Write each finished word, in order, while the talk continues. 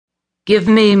Give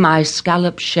me my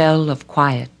scallop shell of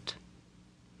quiet,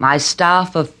 my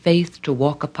staff of faith to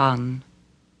walk upon,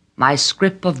 my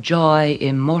scrip of joy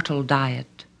immortal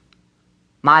diet,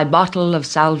 my bottle of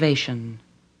salvation,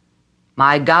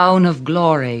 my gown of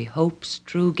glory hope's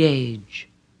true gauge,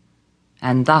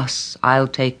 and thus I'll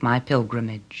take my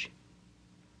pilgrimage.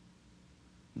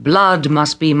 Blood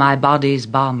must be my body's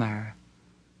balmer,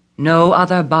 no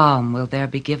other balm will there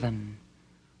be given,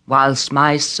 whilst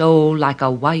my soul like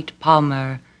a white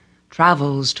palmer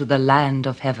travels to the land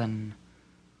of heaven,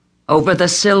 over the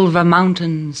silver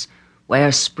mountains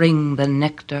where spring the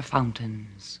nectar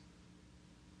fountains.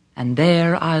 And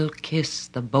there I'll kiss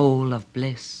the bowl of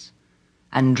bliss,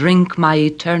 and drink my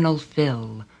eternal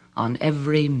fill on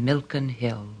every milken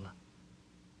hill.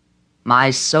 My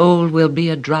soul will be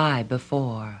adry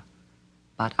before,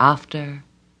 but after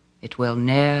it will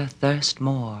ne'er thirst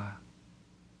more.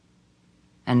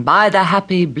 And by the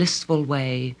happy blissful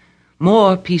way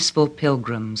more peaceful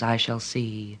pilgrims I shall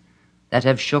see, that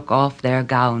have shook off their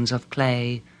gowns of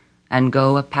clay, and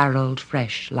go apparelled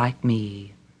fresh like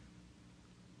me.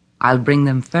 I'll bring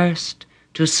them first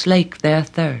to slake their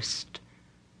thirst,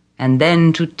 and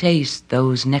then to taste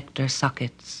those nectar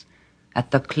sockets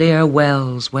at the clear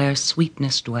wells where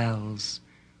sweetness dwells,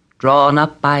 drawn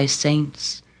up by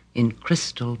saints in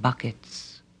crystal buckets.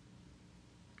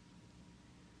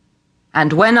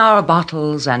 And when our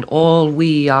bottles and all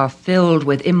we are filled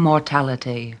with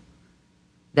immortality,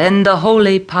 then the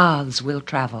holy paths we'll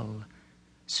travel,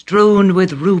 strewn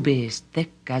with rubies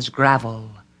thick as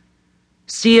gravel,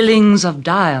 ceilings of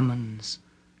diamonds,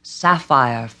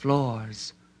 sapphire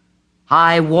floors,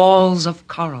 high walls of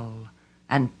coral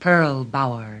and pearl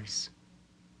bowers.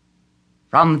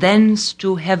 From thence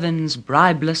to heaven's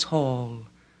bribeless hall,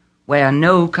 where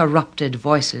no corrupted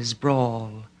voices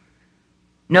brawl,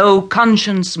 no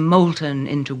conscience molten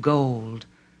into gold,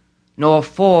 nor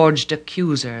forged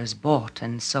accusers bought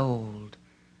and sold,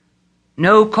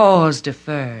 no cause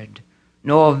deferred,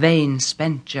 nor vain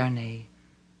spent journey,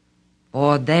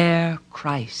 for there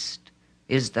Christ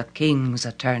is the King's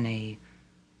attorney,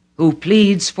 who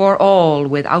pleads for all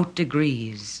without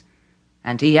degrees,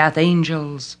 and he hath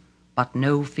angels but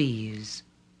no fees.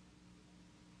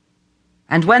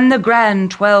 And when the grand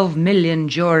 12,000,000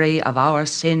 jury of our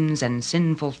sins and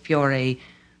sinful fury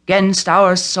 'gainst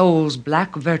our souls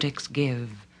black verdicts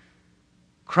give,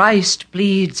 Christ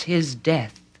pleads his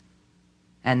death,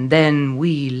 and then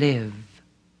we live.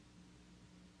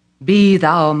 Be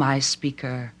thou my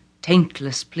speaker,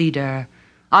 taintless pleader,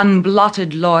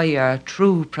 unblotted lawyer,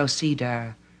 true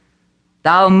proceeder.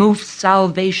 Thou mov'st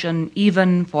salvation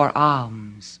even for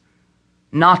alms,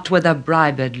 not with a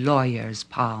bribed lawyer's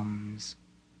palms.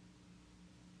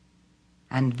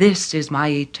 And this is my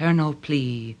eternal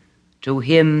plea to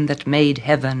him that made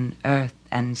heaven, earth,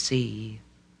 and sea.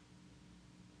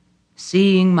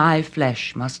 Seeing my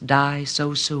flesh must die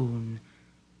so soon,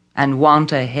 and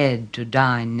want a head to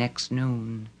dine next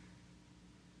noon,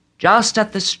 just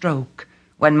at the stroke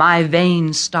when my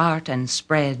veins start and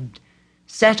spread,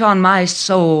 set on my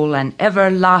soul an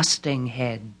everlasting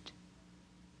head,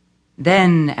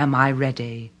 then am I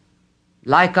ready,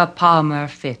 like a palmer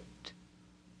fit,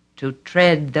 to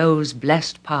tread those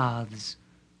blessed paths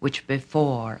which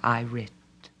before I writ.